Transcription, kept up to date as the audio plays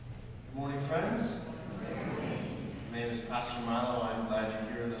Good morning, friends. My name is Pastor Milo. I'm glad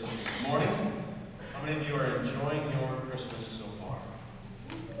you're here this morning. How many of you are enjoying your Christmas so far?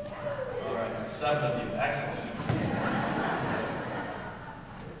 All right, that's 7 of you. Excellent.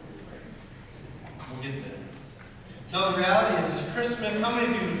 We'll get there. No, the reality is Christmas, how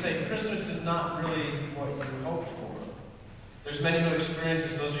many of you would say Christmas is not really what you hoped for? There's many who experience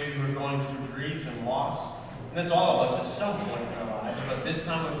this, those of you who are going through grief and loss. And that's all of us at some point in our lives, but this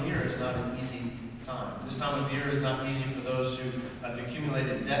time of year is not an easy time. This time of year is not easy for those who have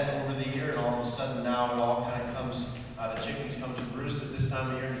accumulated debt over the year, and all of a sudden now it all kind of comes, the chickens come to roost at this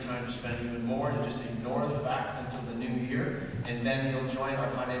time of year, and you're trying to spend even more, and just ignore the fact until the new year, and then you'll join our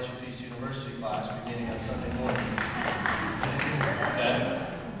Financial Peace University class beginning on Sunday mornings. Okay?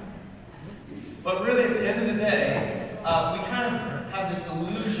 But really, at the end of the day, we kind of have this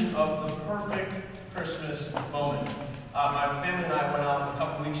illusion of the perfect Christmas moment. My family and I went out a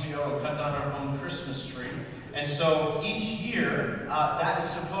couple weeks ago and cut down our own Christmas tree. And so each year, that is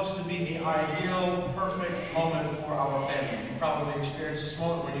supposed to be the ideal, perfect moment for our family. You've probably experienced this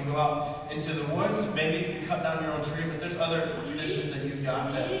moment when you go out into the woods. Maybe if you cut down your own tree, but there's other traditions that you've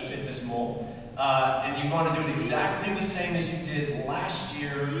got that fit this mold. And you want to do it exactly the same as you did last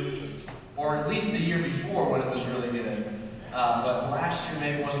year, or at least the year before when it was really good. But last year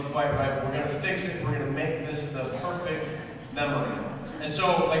maybe it wasn't quite right, but we're going to fix it. We're going to make this the perfect memory. And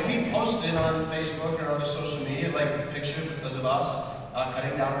so, like, we posted on Facebook or other social media, like, pictures of us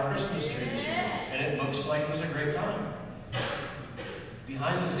cutting down our Christmas tree this year. And it looks like it was a great time.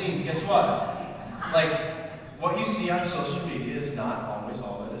 Behind the scenes, guess what? Like, what you see on social media is not always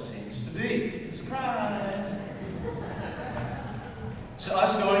all that it seems to be. Surprise! So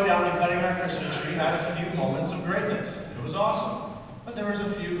us going down and cutting our Christmas tree had a few moments of greatness. It was awesome. But there was a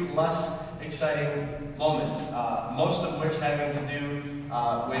few less exciting moments, most of which having to do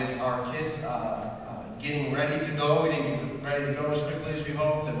with our kids getting ready to go. We didn't get ready to go as quickly as we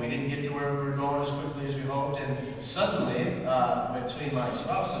hoped, and we didn't get to where we were going as quickly as we hoped. And suddenly, between my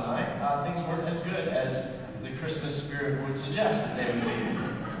spouse and I, things weren't as good as the Christmas spirit would suggest that they would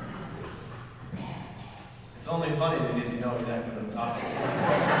be. It's only funny because you know exactly what I'm talking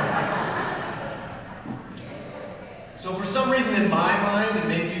about. So for some reason in my mind, and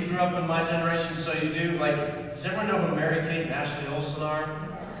maybe you grew up in my generation, so you do, like, does everyone know who Mary Kate and Ashley Olsen are?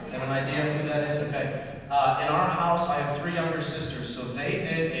 Have an idea of who that is? Okay. In our house, I have 3 younger sisters, so they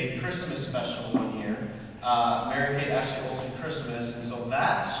did a Christmas special one year. Mary Kate, Ashley Olsen Christmas, and so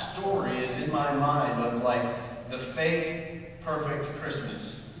that story is in my mind of, like, the fake, perfect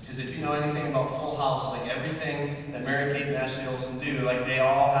Christmas. Because if you know anything about Full House, like, everything that Mary Kate and Ashley Olsen do, like, it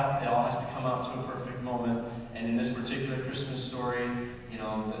all has to come out to a perfect moment. And in this particular Christmas story, you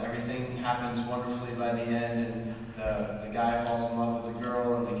know, everything happens wonderfully by the end, and the guy falls in love with the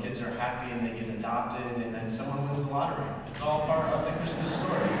girl, and the kids are happy, and they get adopted, and then someone wins the lottery. It's all part of the Christmas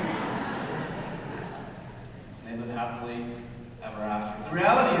story. They live happily ever after. The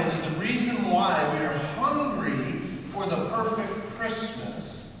reality is the reason why we are hungry for the perfect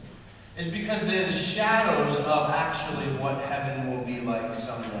Christmas is because there's shadows of actually what heaven will be like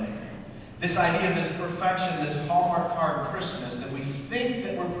someday. This idea of this perfection, this Hallmark card Christmas that we think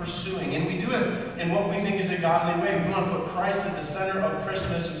that we're pursuing, and we do it in what we think is a godly way. We want to put Christ at the center of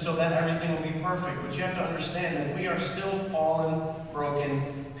Christmas, and so then everything will be perfect. But you have to understand that we are still fallen,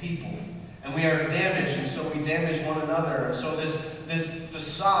 broken people. And we are damaged, and so we damage one another. And so this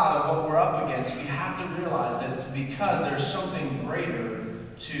facade of what we're up against, we have to realize that it's because there's something greater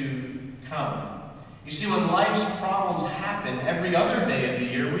to come. You see, when life's problems happen every other day of the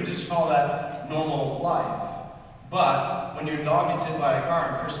year, we just call that normal life. But when your dog gets hit by a car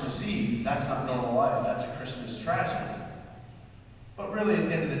on Christmas Eve, that's not normal life, that's a Christmas tragedy. But really, at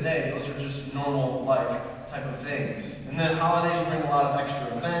the end of the day, those are just normal life type of things. And then holidays bring a lot of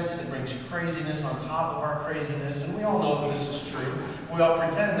extra events that brings craziness on top of our craziness, and we all know that this is true. We all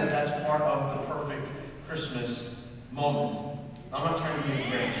pretend that that's part of the perfect Christmas moment. I'm not trying to be a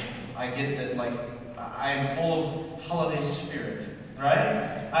Grinch. I get that, like, I am full of holiday spirit,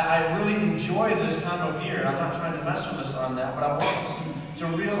 right? I really enjoy this time of year. I'm not trying to mess with us on that, but I want us to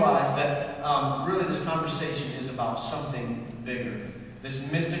realize that really this conversation is about something bigger.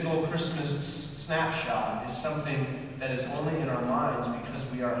 This mystical Christmas snapshot is something that is only in our minds because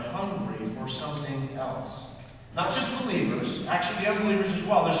we are hungry for something else. Not just believers, actually the unbelievers as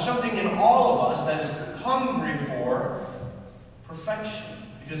well. There's something in all of us that is hungry for perfection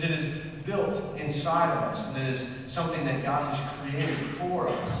because it is built inside of us, and it is something that God has created for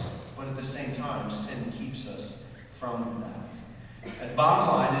us, but at the same time, sin keeps us from that. And the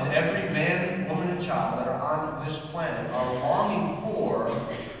bottom line is every man, woman, and child that are on this planet are longing for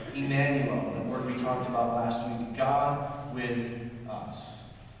Emmanuel, the word we talked about last week, God with us.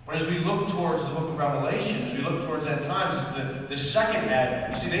 But as we look towards the book of Revelation, as we look towards that times, it's the second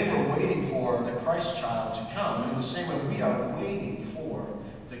advent. You see, they were waiting for the Christ child to come. And in the same way, we are waiting for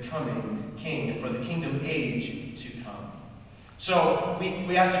the coming King and for the kingdom age to come. So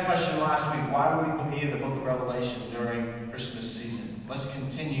we asked the question last week, why would we be in the book of Revelation during Christmas season? Let's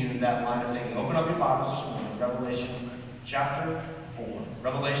continue that line of thinking. Open up your Bibles this morning. Revelation chapter 4.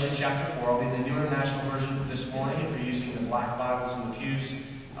 Revelation chapter 4. I'll be in the New International Version this morning. If you're using the black Bibles in the pews,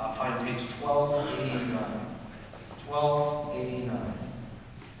 find page 1289. 1289.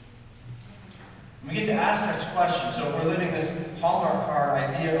 We get to ask this question. So we're living this Hallmark card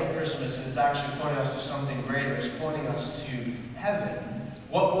idea of Christmas, and it's actually pointing us to something greater. It's pointing us to heaven.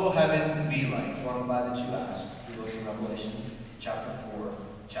 What will heaven be like? Well, I'm glad that you asked. We look in Revelation chapter 4,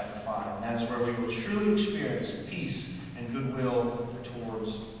 chapter 5. And that is where we will truly experience peace and goodwill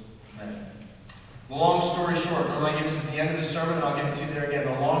towards men. The long story short, I'm going to give this at the end of the sermon, and I'll give it to you there again.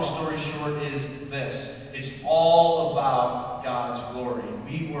 The long story short is this. It's all about God's glory.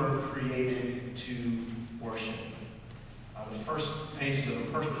 We were created to worship. The first pages of a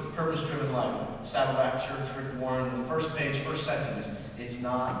purpose-driven life. Saddleback Church, Rick Warren, the first page, first sentence. It's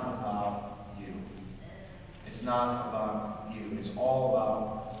not about you. It's not about you. It's all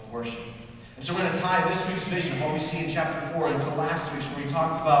about worship. And so we're going to tie this week's vision, what we see in chapter 4, into last week's, where we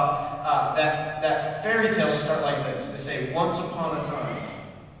talked about that fairy tales start like this. They say, once upon a time.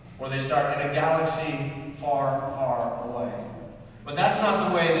 Or they start in a galaxy far, far away. But that's not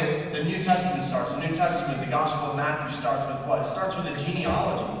the way that the New Testament starts. The New Testament, the Gospel of Matthew, starts with what? It starts with a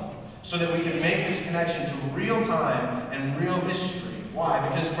genealogy, so that we can make this connection to real time and real history. Why?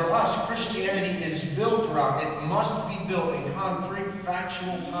 Because for us, Christianity is built around, it must be built in concrete,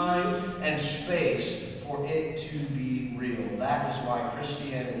 factual time and space for it to be real. That is why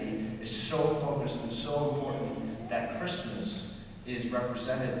Christianity is so focused and so important that Christmas is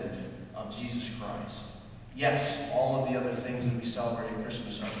representative of Jesus Christ. Yes, all of the other things that we celebrate at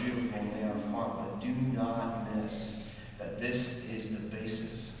Christmas are beautiful and they are fun, but do not miss that this is the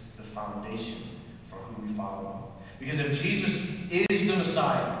basis, the foundation for who we follow. Because if Jesus is the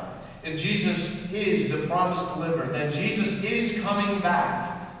Messiah, if Jesus is the promised deliverer, then Jesus is coming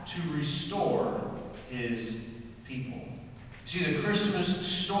back to restore his people. See, the Christmas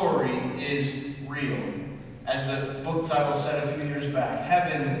story is real. As the book title said a few years back,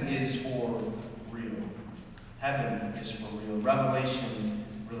 heaven is for real. Heaven is for real. Revelation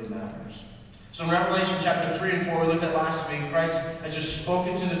really matters. So in Revelation chapter 3 and 4, we looked at last week, Christ has just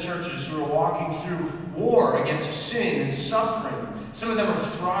spoken to the churches who are walking through war against sin and suffering. Some of them are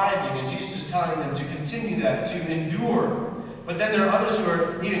thriving, and Jesus is telling them to continue that, to endure. But then there are others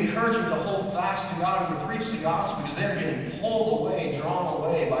who need encouragement to hold fast to God and to preach the gospel, because they are getting pulled away, drawn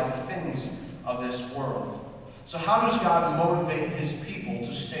away by the things of this world. So how does God motivate his people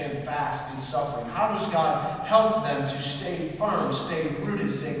to stand fast in suffering? How does God help them to stay firm, stay rooted,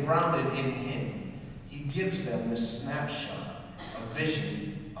 stay grounded in him? He gives them this snapshot, a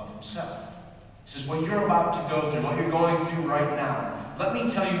vision of himself. He says, what you're about to go through, what you're going through right now, let me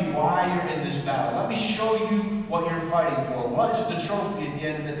tell you why you're in this battle. Let me show you what you're fighting for. What is the trophy at the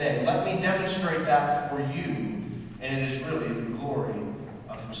end of the day? Let me demonstrate that for you. And it is really the glory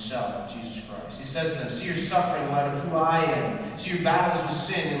of himself, Jesus Christ. He says to them, see your suffering in light of who I am. See your battles with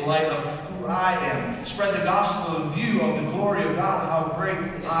sin in light of who I am. Spread the gospel in view of the glory of God, how great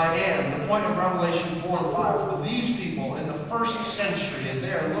I am. The point of Revelation 4 and 5 for these people in the first century, as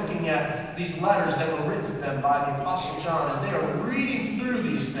they are looking at these letters that were written to them by the Apostle John, as they are reading through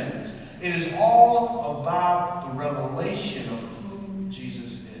these things, it is all about the revelation of who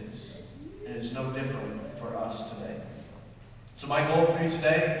Jesus is. And it is no different for us today. So my goal for you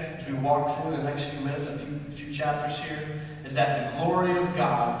today, as we walk through the next few minutes, a few chapters here, is that the glory of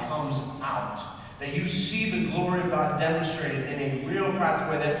God comes out. That you see the glory of God demonstrated in a real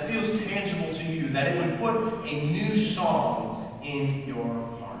practical way, that it feels tangible to you, that it would put a new song in your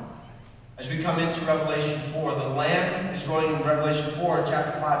heart. As we come into Revelation 4, the Lamb is going in Revelation 4,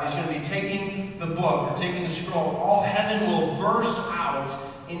 chapter 5. He's going to be taking the book, or taking the scroll. All heaven will burst out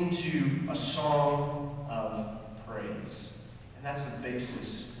into a song of praise. And that's the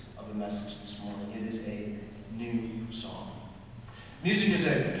basis of the message this morning. It is a new song. Music is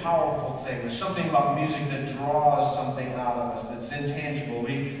a powerful thing. There's something about music that draws something out of us that's intangible.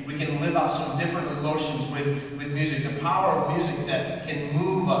 We can live out some different emotions with music. The power of music that can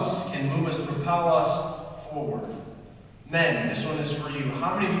move us, propel us forward. Men, this one is for you.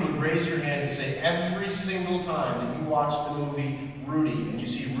 How many of you would raise your hands and say every single time that you watch the movie Rudy and you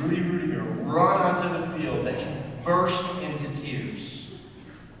see Rudy run onto the field that you burst into tears?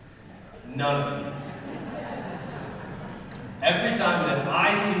 None of you. Every time that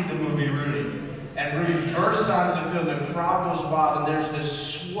I see the movie Rudy, and Rudy bursts onto the field, the crowd goes wild, and there's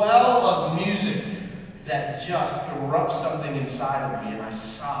this swell of music that just erupts something inside of me, and I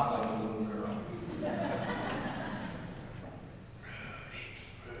sob like a little girl.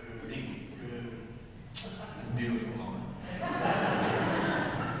 Rudy. It's a beautiful moment.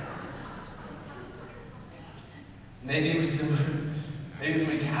 Maybe the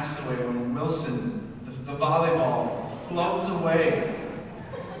movie Castaway, when Wilson, the volleyball, floats away.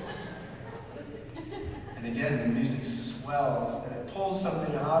 And again, the music swells and it pulls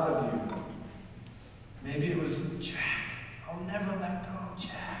something out of you. Maybe it was, Jack, I'll never let go,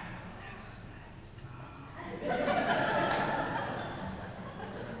 Jack. I'll never let go.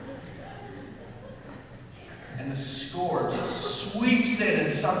 And the score just sweeps in and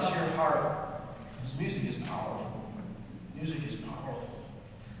sucks your heart. Because music is powerful. Music is powerful.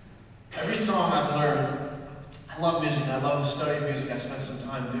 Every song I've learned, I love music, I love to study music. I spent some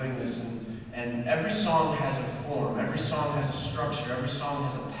time doing this, and every song has a form, every song has a structure, every song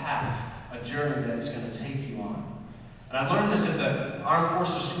has a path, a journey that it's going to take you on. And I learned this at the Armed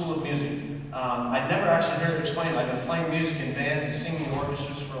Forces School of Music. I'd never actually heard it explained. I'd been playing music in bands and singing in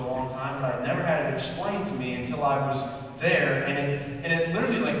orchestras for a long time, but I'd never had it explained to me until I was there, and it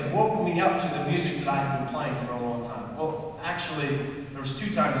literally like woke me up to the music that I had been playing for a long time. Well, actually, there was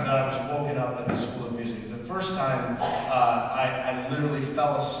 2 times that I was woken up at the School of Music. The first time, I literally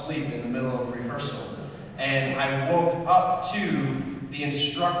fell asleep in the middle of rehearsal, and I woke up to the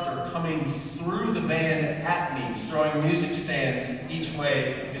instructor coming through the band at me, throwing music stands each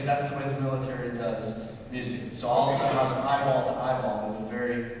way, because that's the way the military does music. So all of a sudden I was eyeball to eyeball with a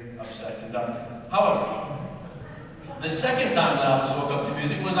very upset conductor. However, the second time that I was woke up to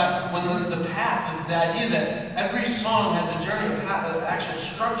music was when the path, the idea that every song has a journey, a path, an actual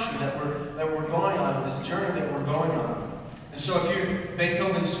structure that we're going on, this journey that we're going on. And so if you're,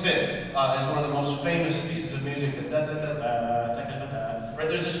 Beethoven's Fifth is one of the most famous pieces of music, the da-da-da-da, right?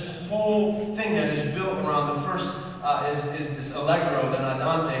 There's this whole thing that is built around the first is this allegro, then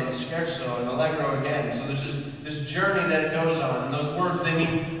andante, the scherzo, and allegro again. So there's this journey that it goes on, and those words, they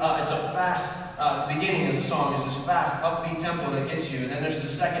mean it's a fast, the beginning of the song is this fast, upbeat tempo that gets you, and then there's the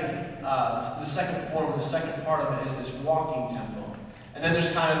second form, the second part of it is this walking tempo. And then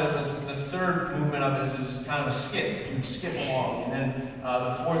there's kind of the third movement of it is kind of a skip. You skip along. And then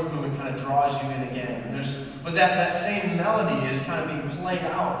the fourth movement kind of draws you in again. But that same melody is kind of being played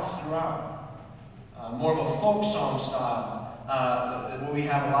out throughout. More of a folk song style. What we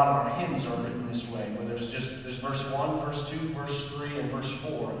have, a lot of our hymns are written this way, where there's verse 1, verse 2, verse 3, and verse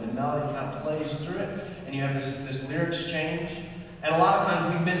 4. And the melody kind of plays through it, and you have this lyrics change. And a lot of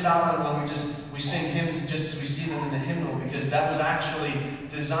times we miss out on when we sing hymns just as we see them in the hymnal, because that was actually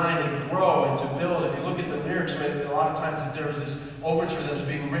designed to grow and to build. If you look at the lyrics, right, a lot of times that there was this overture that was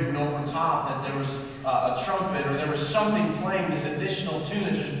being written over top, that there was a trumpet, or there was something playing, this additional tune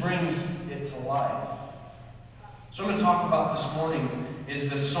that just brings it to life. So I'm going to talk about this morning is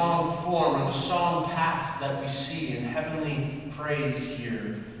the song form, or the song path that we see in heavenly praise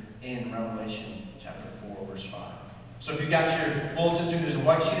here in Revelation chapter 4, verse 5. So if you've got your bulletin too, there's a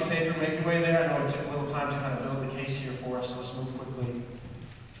white sheet of paper, make your way there. I know it took a little time to kind of build the case here for us, so let's move quickly.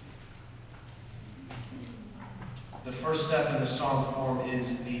 The first step in the song form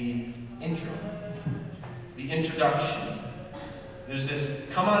is the intro, the introduction. There's this,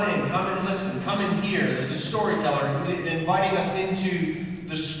 come on in, come and listen, come in here. There's the storyteller inviting us into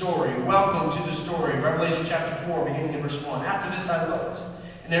the story. Welcome to the story. Revelation chapter 4, beginning in verse 1. After this I looked,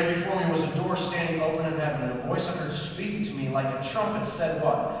 and there before me was a door standing open in heaven, and a voice I heard speak to me like a trumpet said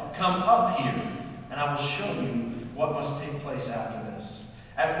what? Come up here, and I will show you what must take place after this.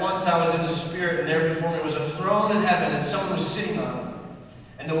 At once I was in the Spirit, and there before me was a throne in heaven, and someone was sitting on it.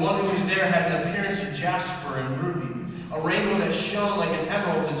 And the one who was there had an appearance of jasper and ruby, a rainbow that shone like an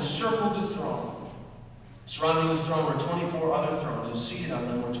emerald encircled the throne. Surrounding the throne were 24 other thrones, and seated on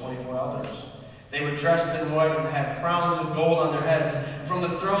them were 24 elders. They were dressed in white and had crowns of gold on their heads. From the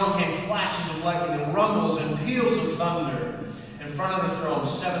throne came flashes of lightning and rumbles and peals of thunder. In front of the throne,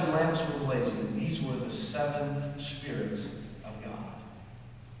 7 lamps were blazing. These were the 7 spirits of God.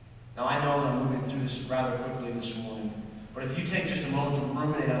 Now I know I'm moving through this rather quickly this morning, but if you take just a moment to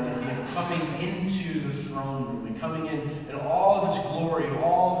ruminate on the idea of coming into the throne room and coming in all of its glory,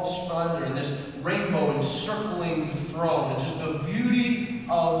 all of its splendor, and this rainbow encircling the throne, and just the beauty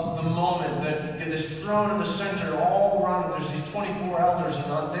of the moment, that in this throne in the center, all around it, there's these 24 elders and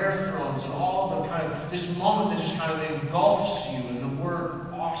on their thrones, and all the kind of, this moment that just kind of engulfs you, and the word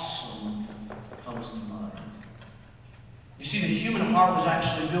awesome comes to mind. You see, the human heart was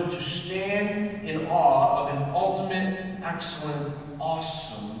actually built to stand in awe of an ultimate, excellent,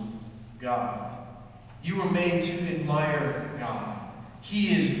 awesome God. You were made to admire God.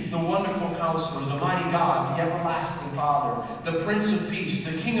 He is the wonderful counselor, the mighty God, the everlasting Father, the Prince of Peace,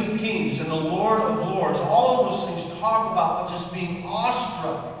 the King of Kings, and the Lord of Lords. All of those things talk about just being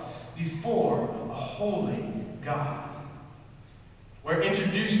awestruck before a holy God. We're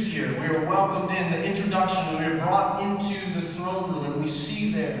introduced here. We are welcomed in. The introduction, we are brought into the throne room, and we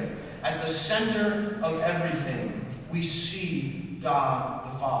see there, at the center of everything, we see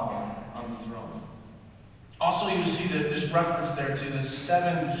God the Father on the throne. Also, you see this reference there to the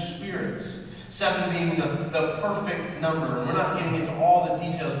 7 spirits. 7 being the perfect number. And we're not getting into all the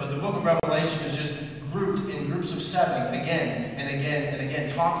details, but the book of Revelation is just grouped in groups of 7 again and again and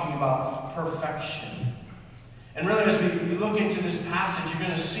again, talking about perfection. And really, as we look into this passage, you're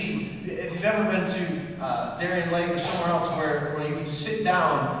going to see, if you've ever been to Darien Lake or somewhere else where you can sit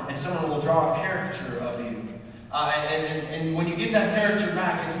down and someone will draw a caricature of you. And when you get that caricature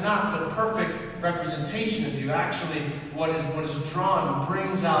back, it's not the perfect representation of you. Actually, what is drawn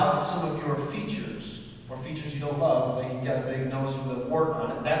brings out some of your features, or features you don't love, like you've got a big nose with a wart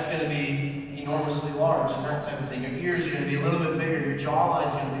on it. That's going to be enormously large and that type of thing. Your ears are going to be a little bit bigger. Your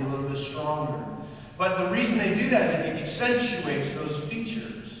jawline's going to be a little bit stronger. But the reason they do that is it accentuates those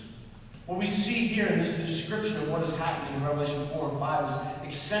features. What we see here in this description of what is happening in Revelation 4 and 5 is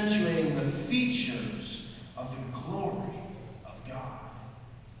accentuating the features of the glory of God.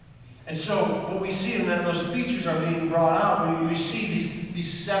 And so what we see in that those features are being brought out. We see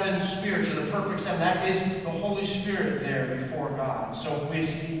these 7 spirits, or the perfect 7. That is the Holy Spirit there before God. So we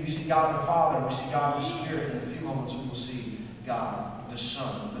see God the Father, we see God the Spirit. In a few moments we will see God the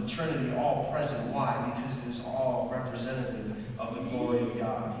Son, the Trinity, all present. Why? Because it is all representative of the glory of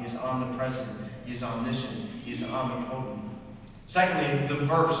God. He is omnipresent. He is omniscient. He is omnipotent. Secondly, the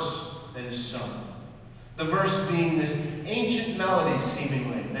verse that is sung. The verse being this ancient melody,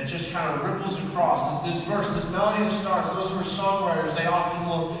 seemingly, that just kind of ripples across. This verse, this melody that starts, those who are songwriters, they often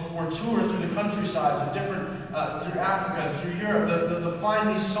will tour through the countrysides of different, through Africa, through Europe. They'll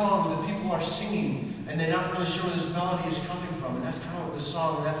find these songs that people are singing, and they're not really sure where this melody is coming from. And that's kind of what the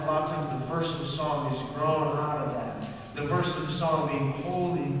song, and that's a lot of times the verse of the song is grown out of that. The verse of the song being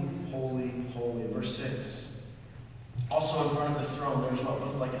holy, holy, holy. Verse 6. Also in front of the throne, there's what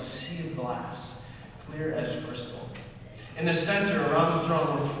looked like a sea of glass, clear as crystal. In the center, around the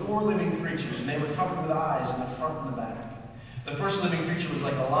throne, were 4 living creatures, and they were covered with eyes in the front and the back. The first living creature was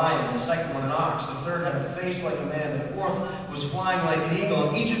like a lion, the second one an ox, the third had a face like a man, the fourth was flying like an eagle,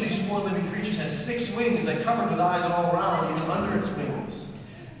 and each of these 4 living creatures had 6 wings that covered with eyes all around, even under its wings.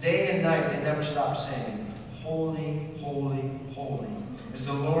 Day and night they never stopped saying, Holy, holy, holy is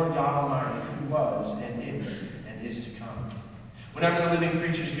the Lord God Almighty, who was and is to come. Whenever the living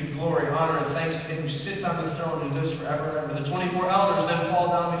creatures give glory, honor, and thanks to Him who sits on the throne and lives forever and ever. The 24 elders then fall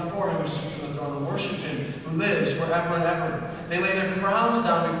down before Him who sits on the throne and worship Him who lives forever and ever. They lay their crowns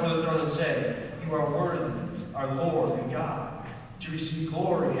down before the throne and say, You are worthy, our Lord and God, to receive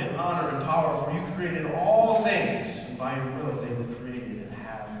glory and honor and power, for You created all things, and by Your will they were created and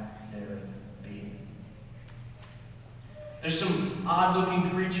have their being. There's some odd-looking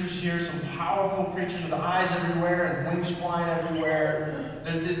creatures here, some powerful creatures with eyes everywhere and wings flying everywhere.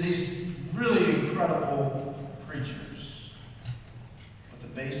 They're these really incredible creatures. But the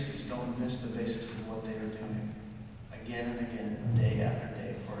basis, don't miss the basis of what they are doing. Again and again, day after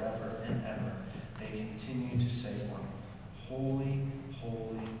day, forever and ever, they continue to say one, Holy,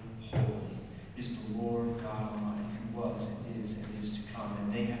 holy, holy is the Lord God Almighty, who was and is to come.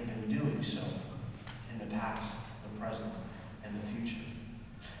 And they have been doing so in the past, the present, and the future.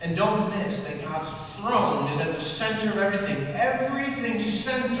 And don't miss that God's throne is at the center of everything. Everything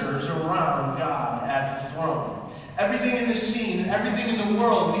centers around God at the throne. Everything in the scene, everything in the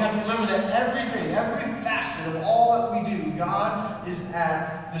world, we have to remember that everything, every facet of all that we do, God is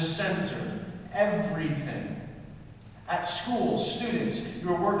at the center. Everything. At school, students, you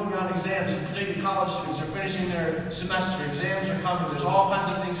are working on exams, particularly college students are finishing their semester, exams are coming, there's all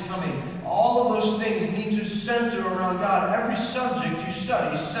kinds of things coming. All of those things need to center around God. Every subject you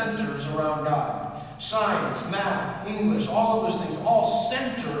study centers around God. Science, math, English, all of those things all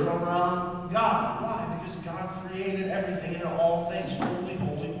center around God. Why? Because God created everything and all things. Holy,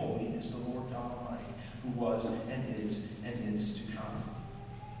 holy, holy is the Lord God Almighty, who was and is to come.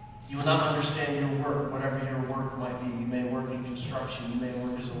 You will not understand your work, whatever your work might be. You may work in construction. You may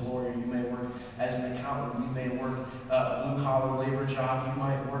work as a lawyer. You may work as an accountant. You may work a blue-collar labor job. You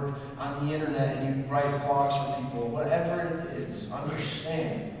might work on the internet and you write blogs for people. Whatever it is,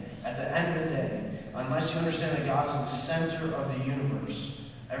 understand, at the end of the day, unless you understand that God is the center of the universe,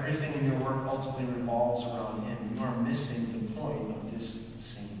 everything in your work ultimately revolves around Him. You are missing the point of this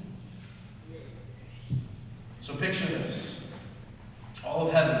scene. So picture this. All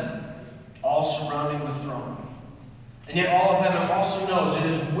of heaven, all surrounding the throne. And yet all of heaven also knows it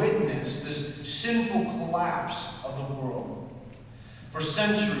has witnessed this sinful collapse of the world. For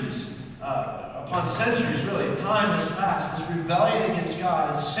centuries, upon centuries really, time has passed, this rebellion against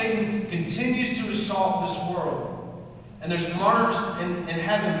God, and Satan continues to assault this world. And there's martyrs in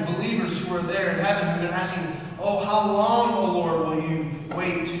heaven, believers who are there in heaven who have been asking, oh, how long, O Lord, will you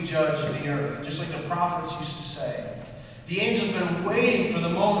wait to judge the earth? Just like the prophets used to say. The angel's been waiting for the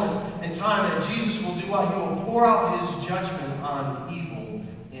moment in time that Jesus will do what? He will pour out His judgment on evil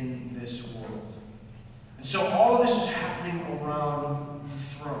in this world. And so all of this is happening around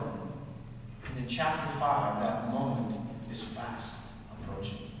the throne. And in chapter 5, that moment is fast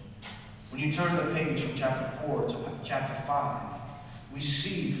approaching. When you turn the page from chapter 4 to chapter 5, we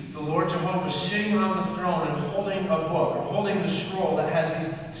see the Lord Jehovah sitting on the throne and holding a book, or holding the scroll that has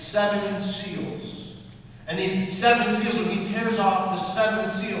these 7 seals. And these 7 seals, when He tears off the 7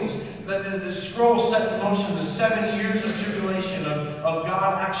 seals, the scroll set in motion the 7 years of tribulation of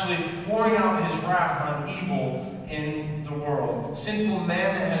God actually pouring out His wrath on evil in the world. Sinful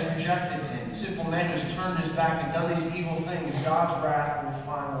man that has rejected Him, sinful man who has turned his back and done these evil things, God's wrath will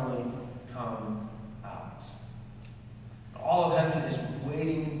finally come out. All of heaven is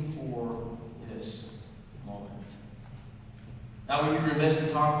waiting for this moment. Now, we'd be remiss to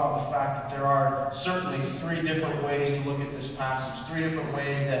talk about the fact that there are certainly 3 different ways to look at this passage, 3 different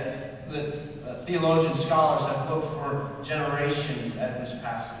ways that theologians, scholars have looked for generations at this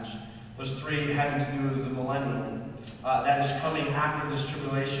passage. Those 3 having to do with the millennium that is coming after this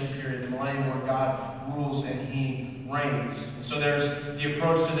tribulation period, the millennium where God rules and He reigns. And so there's the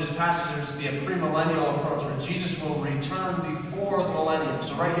approach to this passage, there's to be a premillennial approach where Jesus will return before the millennium.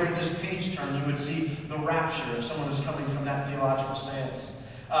 So right here at this page turn, you would see the rapture if someone is coming from that theological stance.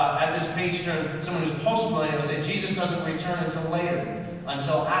 At this page turn, someone who's post-millennial will say Jesus doesn't return until later,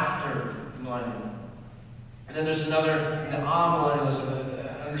 until after the millennium. And then there's another, the amillennialism,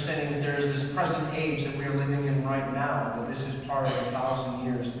 understanding that there is this present age that we are living in right now, that this is part of the 1,000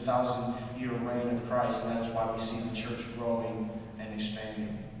 years, the 1,000-year reign of Christ, and that is why we see the church growing and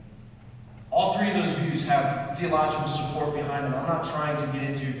expanding. All 3 of those views have theological support behind them. I'm not trying to get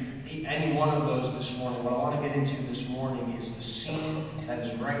into any one of those this morning. What I want to get into this morning is the scene that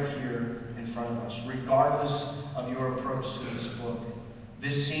is right here in front of us, regardless of your approach to this book.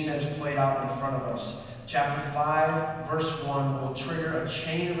 This scene that is played out in front of us. Chapter 5, verse 1 will trigger a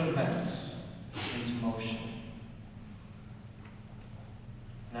chain of events into motion.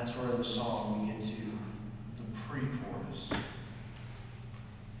 And that's where in the song we get to the pre-chorus.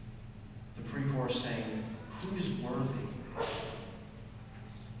 The pre-chorus saying, who is worthy?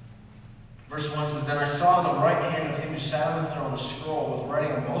 Verse 1 says, then I saw in the right hand of Him who sat on the throne a scroll with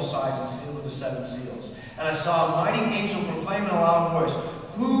writing on both sides and sealed with the 7 seals. And I saw a mighty angel proclaim in a loud voice,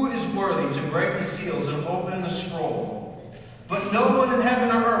 who is worthy to break the seals and open the scroll? But no one in heaven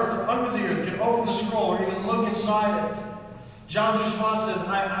or earth or under the earth could open the scroll or even look inside it. John's response says,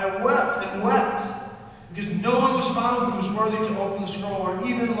 I wept and wept because no one was found who was worthy to open the scroll or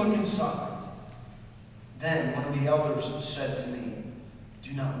even look inside. Then one of the elders said to me,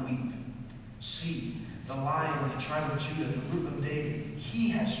 do not weep. See, the Lion of the tribe of Judah, the Root of David, He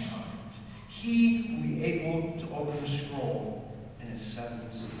has triumphed. He will be able to open the scroll and its 7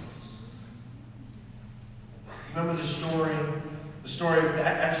 seals. Remember the story? The story of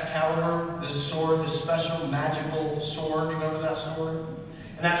Excalibur, this sword, this special magical sword. You remember that story?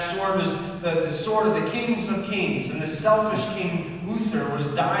 And that sword was the sword of the kings of kings. And the selfish King Uther was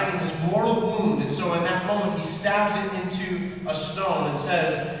dying in this mortal wound. And so in that moment, he stabs it into a stone and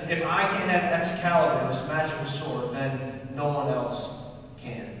says, if I can have Excalibur, this magical sword, then no one else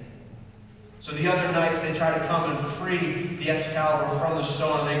can. So the other knights, they try to come and free the Excalibur from the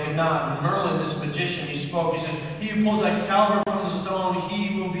stone, and they could not. And Merlin, this magician, he spoke. He says, he who pulls Excalibur from the stone,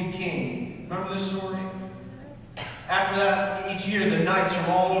 he will be king. Remember this story? After that, each year, the knights from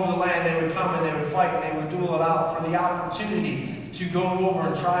all over the land, they would come and they would fight and they would duel it out for the opportunity to go over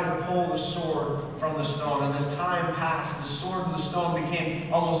and try to pull the sword from the stone. And as time passed, the sword and the stone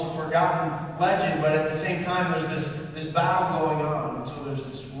became almost a forgotten legend, but at the same time, there's this battle going on until there's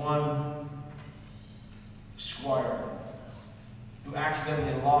this one squire who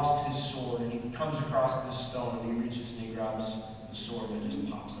accidentally lost his sword, and he comes across this stone and he reaches and he grabs the sword and it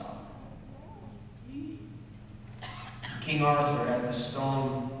just pops out. King Arthur had this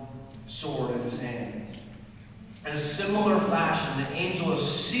stone sword in his hand. In a similar fashion, the angel is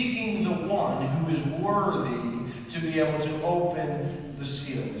seeking the one who is worthy to be able to open the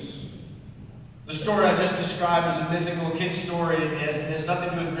seals. The story I just described is a mythical kid's story. It has nothing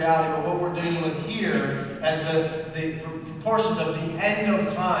to do with reality, but what we're dealing with here as the proportions of the end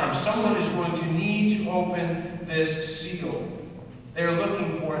of time. Someone is going to need to open this seal. They are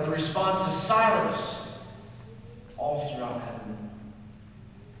looking for it. The response is silence all throughout heaven.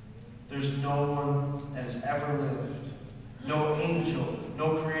 There's no one that has ever lived, no angel,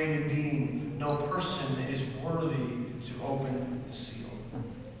 no created being, no person that is worthy to open the seal.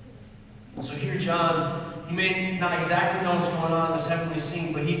 So here John, he may not exactly know what's going on in this heavenly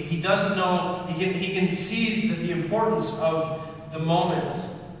scene, but he does know, he can seize the importance of the moment.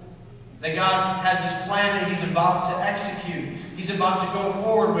 That God has this plan that he's about to execute. He's about to go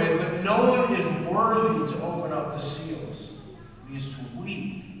forward with, but no one is worthy to open up the seals. He is to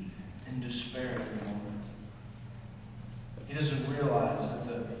weep and despair in the moment. He doesn't realize that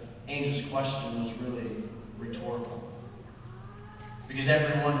the angel's question was really rhetorical. Because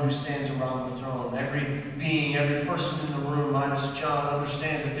everyone who stands around the throne, every being, every person in the room, minus John,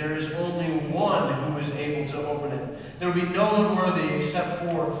 understands that there is only one who is able to open it. There will be no one worthy except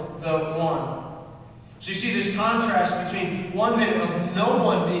for the one. So you see this contrast between 1 minute of no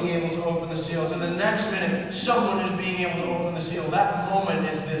one being able to open the seal to the next minute someone is being able to open the seal. That moment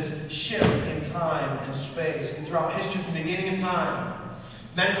is this shift in time and space. And throughout history, from the beginning of time,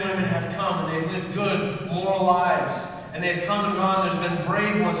 men and women have come and they've lived good, moral lives. And they've come and gone. There's been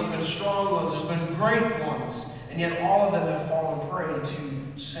brave ones, there's been strong ones, there's been great ones. And yet all of them have fallen prey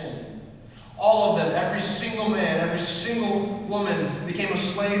to sin. All of them, every single man, every single woman became a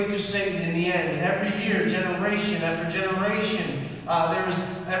slave to Satan in the end. And every year, generation after generation,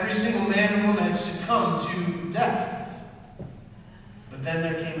 every single man and woman had succumbed to death. But then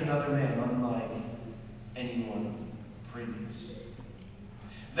there came another man, unlike anyone previous.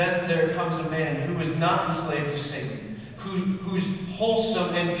 Then there comes a man who is not enslaved to Satan, whose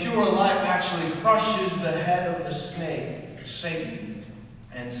wholesome and pure life actually crushes the head of the snake, Satan,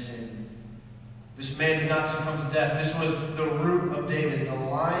 and sin. This man did not succumb to death. This was the root of David. The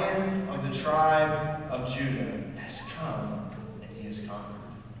Lion of the tribe of Judah has come, and he has conquered.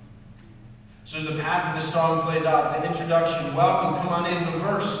 So as the path of this song plays out, the introduction, welcome, come on in, the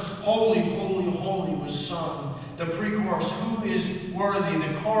verse, holy, holy, holy, was sung. The pre-chorus, who is worthy?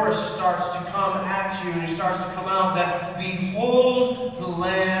 The chorus starts to come at you, and it starts to come out that, behold the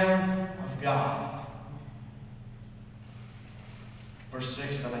Lamb of God. Verse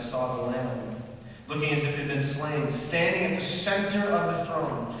 6, then I saw the Lamb, looking as if it had been slain, standing at the center of the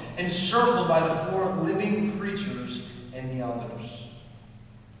throne, encircled by the 4 living creatures and the elders.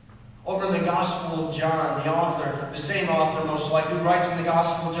 Over in the Gospel of John, the author, the same author most likely, who writes in the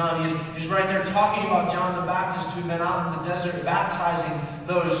Gospel of John, he's right there talking about John the Baptist who had been out in the desert baptizing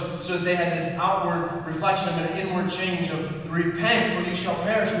those so that they had this outward reflection of an inward change of repent, for you shall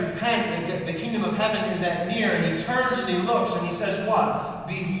perish. Repent, the kingdom of heaven is at near. And he turns and he looks and he says what?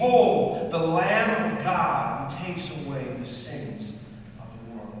 Behold, the Lamb of God who takes away the sins of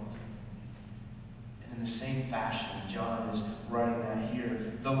the world. And in the same fashion, John is writing that here.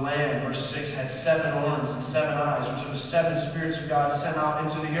 The Lamb, verse 6, had 7 horns and 7 eyes, which are the 7 spirits of God sent out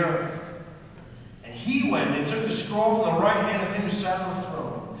into the earth. And he went and took the scroll from the right hand of him who sat on the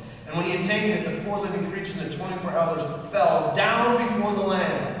throne. And when he had taken it, the 4 living creatures and the 24 elders fell down before the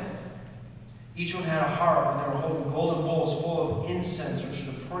Lamb. Each one had a harp, and they were holding golden bowls full of incense, which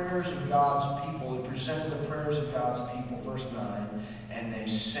are the prayers of God's people. They presented the prayers of God's people, verse 9. And they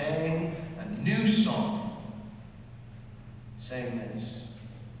sang a new song, saying this: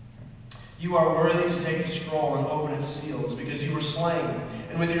 you are worthy to take the scroll and open its seals, because you were slain,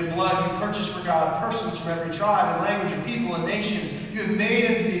 and with your blood you purchased for God persons from every tribe and language and people and nation. You have made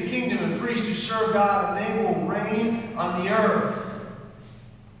them to be a kingdom and priests who serve God, and they will reign on the earth.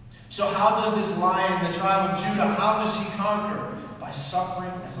 So how does this Lion, the tribe of Judah, how does he conquer? By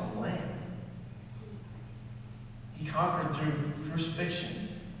suffering as a lamb. He conquered through crucifixion.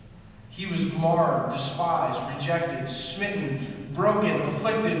 He was marred, despised, rejected, smitten, broken,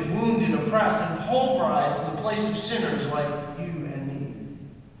 afflicted, wounded, oppressed, and pulverized in the place of sinners like you and me.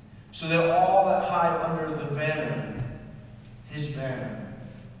 So that all that hide under the banner, his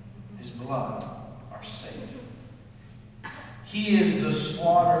blood, are safe. He is the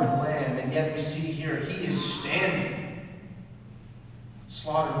slaughtered lamb, and yet we see here, he is standing.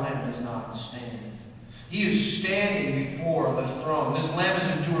 Slaughtered lamb does not stand. He is standing before the throne. This lamb has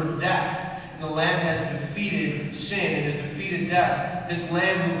endured death, and the lamb has defeated sin and has defeated death. This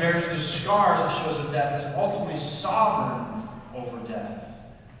lamb who bears the scars that shows of death is ultimately sovereign over death.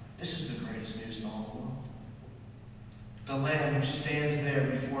 This is the greatest news in all the world. The Lamb who stands there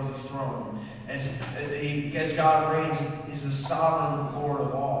before the throne. As God reigns, he's the sovereign Lord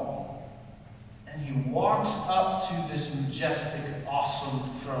of all. And he walks up to this majestic,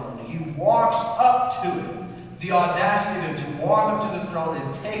 awesome throne. He walks up to it. The audacity to walk up to the throne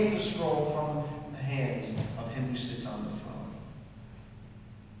and take the scroll from the hands of him who sits on the throne.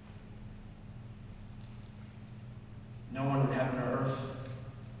 No one in heaven or earth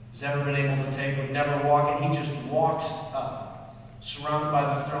has ever been able to take, would never walk, and he just walks up, surrounded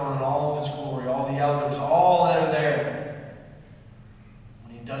by the throne and all of its glory, all the elders, all that are there.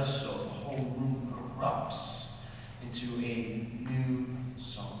 When he does so, the whole room erupts into a new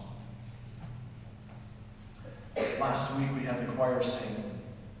song. Last week we had the choir sing.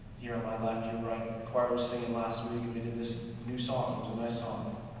 Here on my left, your right. The choir was singing last week, and we did this new song. It was a nice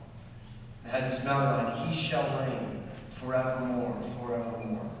song. It has this melody line, he shall reign forevermore,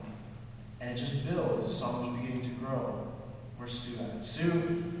 forevermore. And it just builds. The song was beginning to grow. Where's Sue at?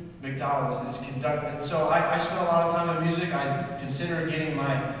 Sue McDonald is conducting. So I spent a lot of time in music. I consider getting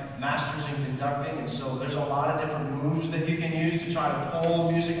my master's in conducting. And so there's a lot of different moves that you can use to try to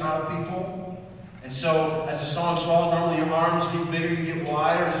pull music out of people. And so as the song swells, normally your arms get bigger, you get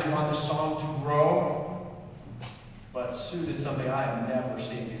wider as you want the song to grow. But Sue did something I have never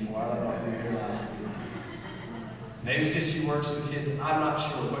seen before. I don't know if you were here last week. Maybe it's because she works with kids, I'm not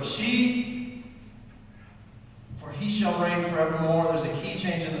sure. But for he shall reign forevermore, there's a key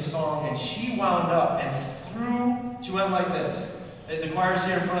change in the song, and she wound up and she went like this. The choir's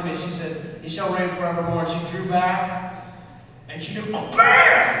here in front of me, she said, he shall reign forevermore, and she drew back, and she did, BAM!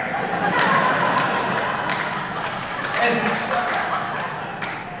 And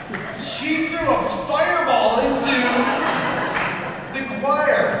she threw a fireball into the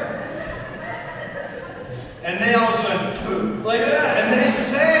choir. And they all just went, like that. And they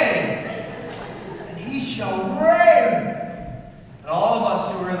sang, and he shall reign. And all of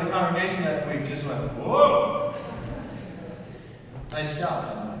us who were in the congregation that week just went, whoa. Nice job,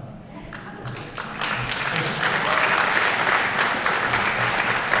 man.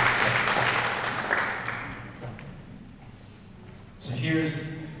 So here's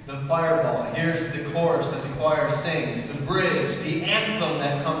the fireball. Here's the chorus that the choir sings. The bridge, the anthem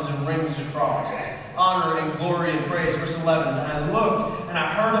that comes and rings across. Honor and glory and praise. Verse 11, and I looked, and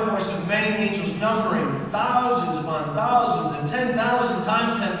I heard a voice of many angels numbering thousands upon thousands, and 10,000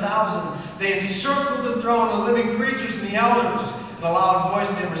 times 10,000. They encircled the throne, the living creatures and the elders. In a loud voice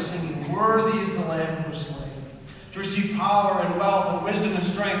they were singing, worthy is the Lamb who was slain, to receive power and wealth and wisdom and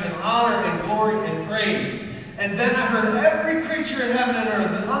strength and honor and glory and praise. And then I heard every creature in heaven and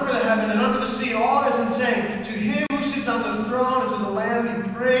earth, and under the heaven and under the sea, all is in saying, to him who sits on the throne and to the Lamb be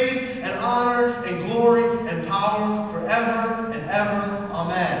praise and honor and glory and power forever and ever.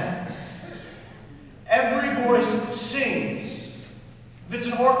 Amen. Every voice sings. If it's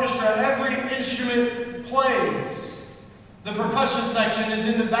an orchestra, every instrument plays. The percussion section is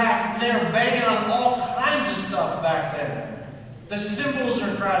in the back, and they're banging on all kinds of stuff back there. The cymbals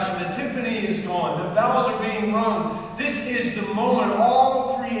are crashing, the timpani is going, the bells are being rung. This is the moment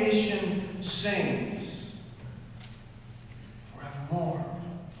all creation sings. Forevermore,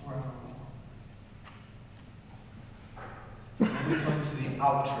 forevermore. Then we come to the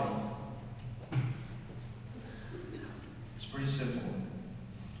outro. It's pretty simple.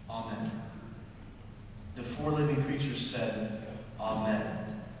 Amen. The four living creatures said, Amen.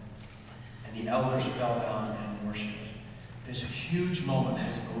 And the elders fell down and worshipped. This huge moment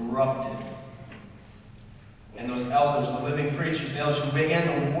has erupted. And those elders, the living creatures, the elders who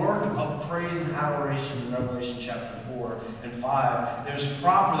began the work of praise and adoration in Revelation chapter 4 and 5, it was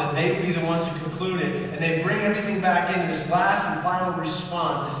proper that they would be the ones who conclude it, and they bring everything back into this last and final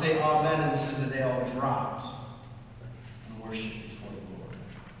response. They say Amen, and it says that they all dropped and worshiped before the Lord.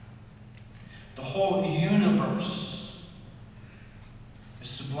 The whole universe is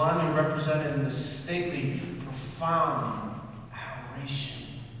sublimely represented in the stately, profound adoration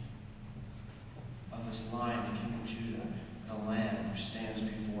of this Lion, the King of Judah, the Lamb who stands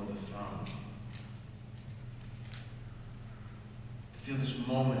before the throne. I feel this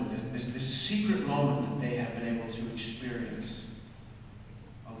moment, this secret moment that they have been able to experience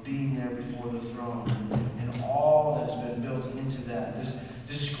of being there before the throne and all that has been built into that. This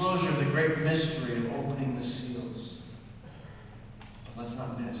disclosure of the great mystery of opening the seals. But let's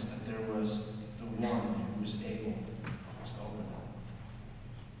not miss that there was the one who was able to open them.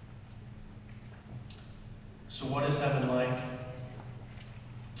 So what is heaven like?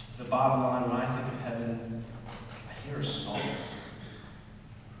 The bottom line, when I think of heaven, I hear a song.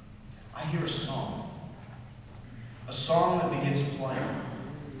 I hear a song. A song that begins playing.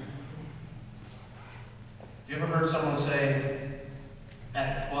 You ever heard someone say,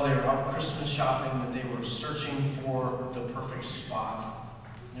 while they were out Christmas shopping, that they were searching for the perfect spot?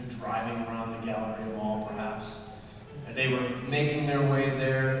 They're driving around the Galleria Mall, perhaps. And they were making their way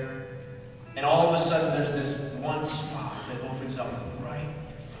there. And all of a sudden, there's this one spot that opens up right in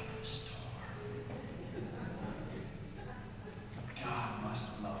front of the store. God must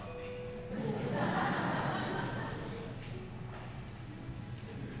love me.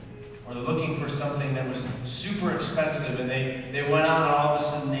 Or they're looking for something that was super expensive, and they went out, and all of a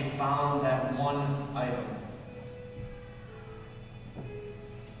sudden they found that one item.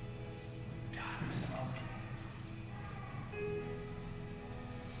 God must love me.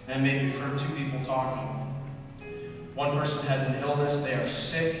 Then maybe you've heard two people talking. One person has an illness, they are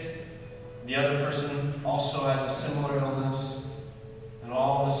sick. The other person also has a similar illness. And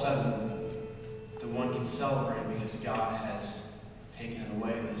all of a sudden, the one can celebrate because God has taken it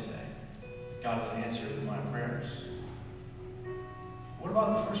away, they say. God has answered my prayers. What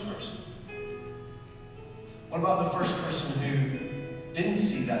about the first person? What about the first person who didn't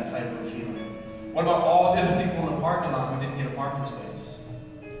see that type of healing? What about all the other people in the parking lot who didn't get a parking space?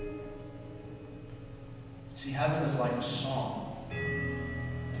 See, heaven is like a song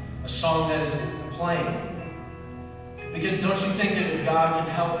that is playing. Because don't you think that if God can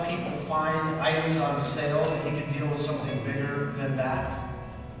help people find items on sale, that He could deal with something bigger than that?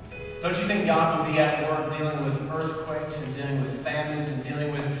 Don't you think God would be at work dealing with earthquakes and dealing with famines and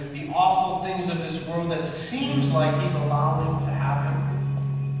dealing with the awful things of this world that it seems like He's allowing to happen?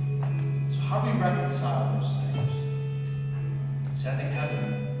 So how do we reconcile those things? See, I think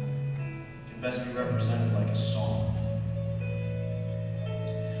heaven can best be represented like a song.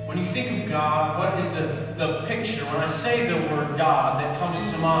 When you think of God, what is the picture? When I say the word God, that comes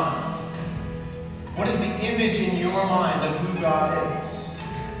to mind? What is the image in your mind of who God is?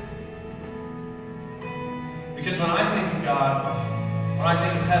 Because when I think of God, when I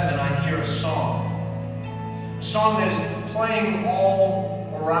think of heaven, I hear a song. A song that is playing all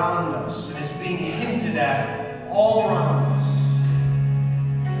around us, and it's being hinted at all around us.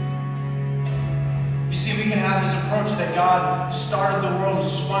 You see, we can have this approach that God started the world and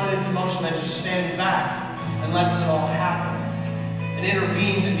spun it into motion, and just stands back and lets it all happen. And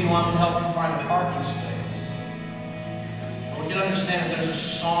intervenes if He wants to help you find a parking space. But we can understand that there's a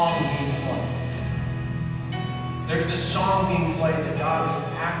song being played. There's this song being played that God is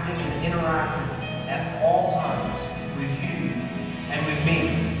active and interactive at all times with you and with me.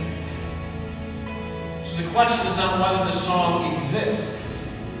 So the question is not whether the song exists.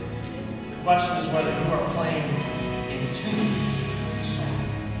 The question is whether you are playing in tune with the song.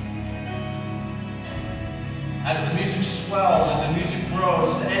 As the music swells, as the music grows,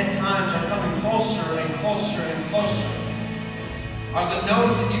 as end times are coming closer and closer and closer, are the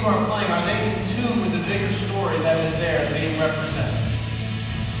notes that you are playing, are they in tune with the bigger story that is there being represented?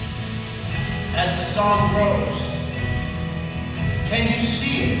 As the song grows, can you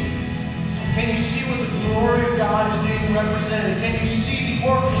see it? Can you see what the glory of God is being represented? Can you see the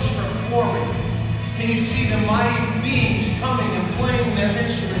orchestra forming? Can you see the mighty beings coming and playing their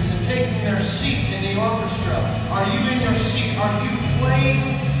instruments and taking their seat in the orchestra? Are you in your seat? Are you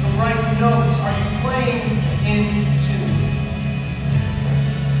playing the right notes? Are you playing in tune?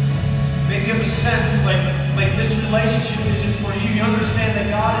 Maybe you have a sense like this relationship isn't for you. You understand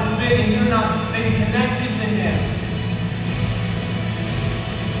that God is big and you're not maybe connected to Him.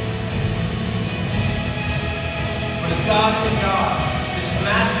 But if God is a God, this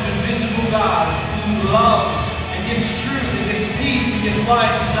massive, invisible God who loves and gives truth and gives peace and gives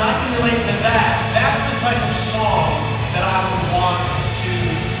life, so I can relate to that. That's the type of song that I would want to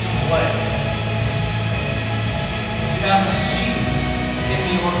play. You have a seat in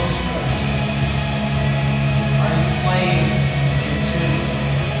the orchestra. Are you playing in tune?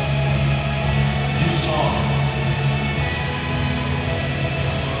 New song.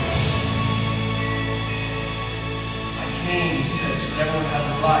 I came, He says, for everyone to have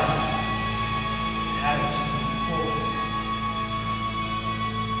life, have it to the fullest.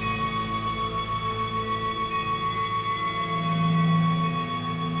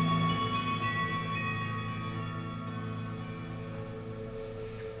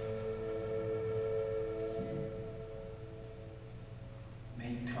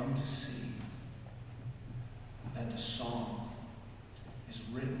 Come to see that the song is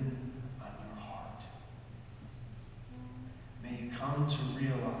written on your heart. May you come to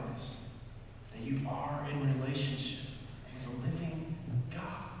realize that you are in relationship with a living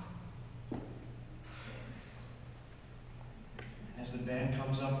God. And as the band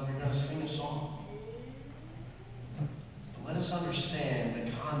comes up, we're going to sing a song. But let us understand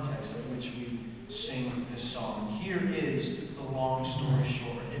the context in which we sing this song. Here is the long story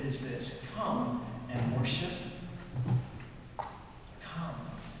short. It is this: come and worship. Come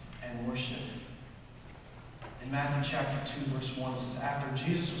and worship. In Matthew chapter 2, verse 1, it says, after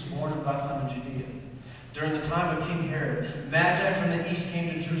Jesus was born in Bethlehem in Judea, during the time of King Herod, Magi from the east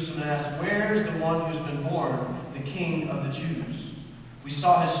came to Jerusalem and asked, where is the one who has been born, the King of the Jews? We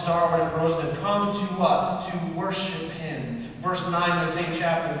saw his star when it rose and have come to what? To worship him. Verse 9 in the same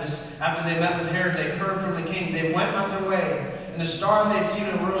chapter, after they met with Herod, they heard from the king. They went on their way, and the star they had seen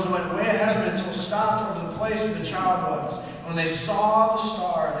when it rose and went way ahead of them until it stopped over the place where the child was. When they saw the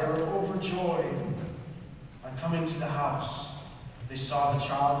star, they were overjoyed. On coming to the house, they saw the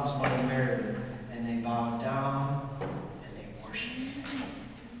child and his mother Mary, and they bowed down and they worshipped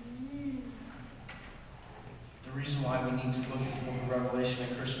him. The reason why we need to look at the book of Revelation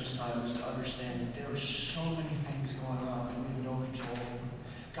at Christmas time is to understand that there are so many things going on that we have no control over.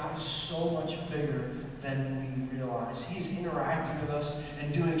 God is so much bigger than we realize. He's interacting with us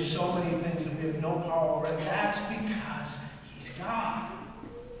and doing so many things that we have no power over. And that's because He's God.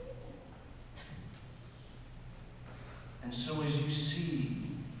 And so as you see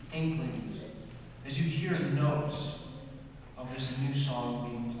inklings, as you hear notes of this new song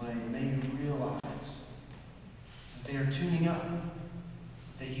being played, may you realize that they are tuning up,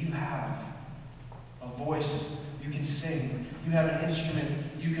 that you have a voice you can sing, you have an instrument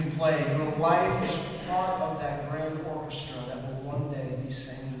you can play. Your life is part of that grand orchestra that